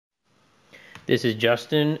This is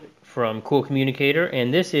Justin from Cool Communicator,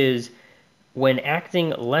 and this is when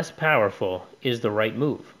acting less powerful is the right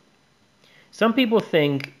move. Some people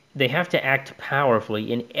think they have to act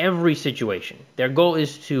powerfully in every situation. Their goal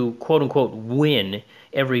is to quote-unquote win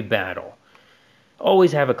every battle.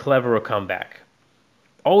 Always have a cleverer comeback.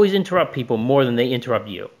 Always interrupt people more than they interrupt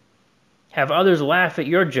you. Have others laugh at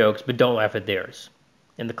your jokes but don't laugh at theirs.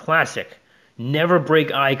 And the classic, never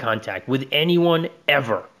break eye contact with anyone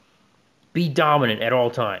ever. Be dominant at all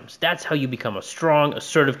times. That's how you become a strong,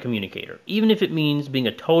 assertive communicator, even if it means being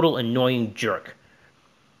a total annoying jerk.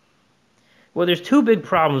 Well, there's two big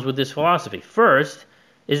problems with this philosophy. First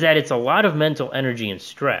is that it's a lot of mental energy and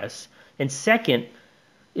stress, and second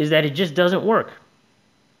is that it just doesn't work.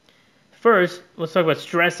 First, let's talk about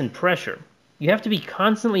stress and pressure. You have to be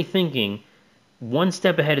constantly thinking one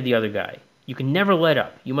step ahead of the other guy. You can never let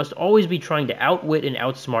up. You must always be trying to outwit and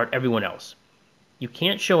outsmart everyone else. You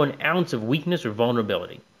can't show an ounce of weakness or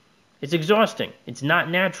vulnerability. It's exhausting. It's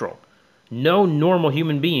not natural. No normal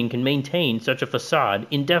human being can maintain such a facade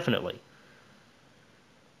indefinitely.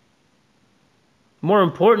 More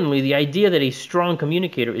importantly, the idea that a strong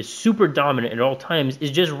communicator is super dominant at all times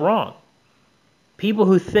is just wrong. People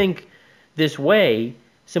who think this way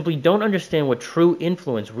simply don't understand what true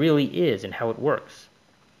influence really is and how it works.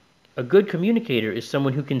 A good communicator is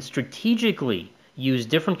someone who can strategically use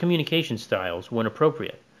different communication styles when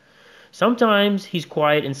appropriate. Sometimes he's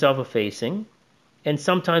quiet and self-effacing, and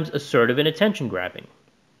sometimes assertive and attention-grabbing.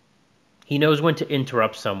 He knows when to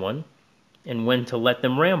interrupt someone and when to let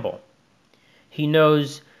them ramble. He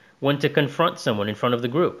knows when to confront someone in front of the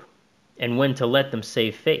group and when to let them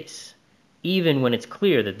save face, even when it's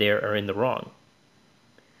clear that they are in the wrong.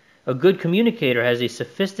 A good communicator has a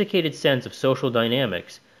sophisticated sense of social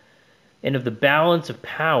dynamics and of the balance of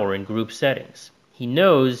power in group settings. He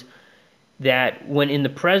knows that when in the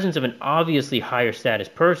presence of an obviously higher status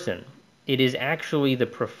person, it is actually the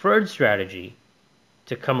preferred strategy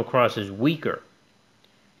to come across as weaker,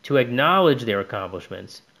 to acknowledge their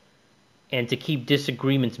accomplishments, and to keep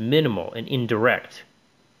disagreements minimal and indirect.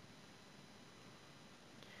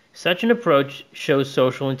 Such an approach shows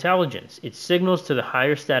social intelligence. It signals to the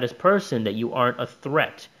higher status person that you aren't a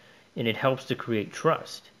threat, and it helps to create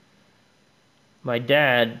trust. My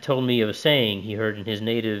dad told me of a saying he heard in his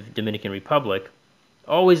native Dominican Republic: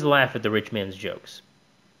 always laugh at the rich man's jokes.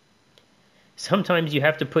 Sometimes you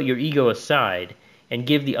have to put your ego aside and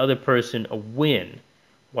give the other person a win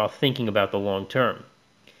while thinking about the long term.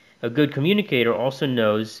 A good communicator also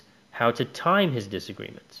knows how to time his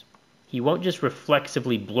disagreements. He won't just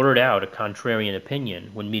reflexively blurt out a contrarian opinion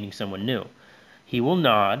when meeting someone new. He will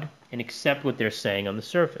nod and accept what they're saying on the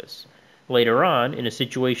surface. Later on, in a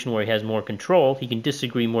situation where he has more control, he can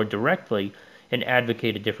disagree more directly and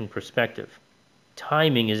advocate a different perspective.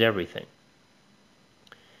 Timing is everything.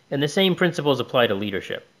 And the same principles apply to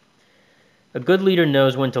leadership. A good leader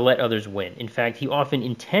knows when to let others win. In fact, he often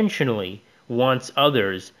intentionally wants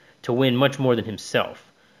others to win much more than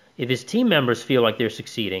himself. If his team members feel like they're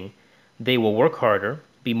succeeding, they will work harder,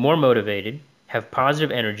 be more motivated, have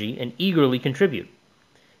positive energy, and eagerly contribute.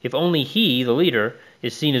 If only he, the leader,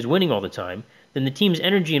 is seen as winning all the time, then the team's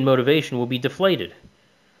energy and motivation will be deflated.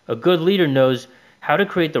 A good leader knows how to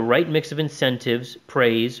create the right mix of incentives,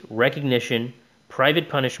 praise, recognition, private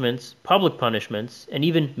punishments, public punishments, and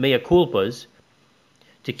even mea culpas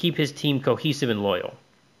to keep his team cohesive and loyal.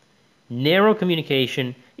 Narrow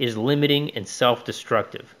communication is limiting and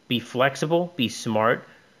self-destructive. Be flexible, be smart,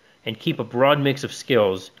 and keep a broad mix of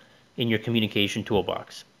skills in your communication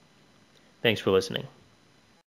toolbox. Thanks for listening.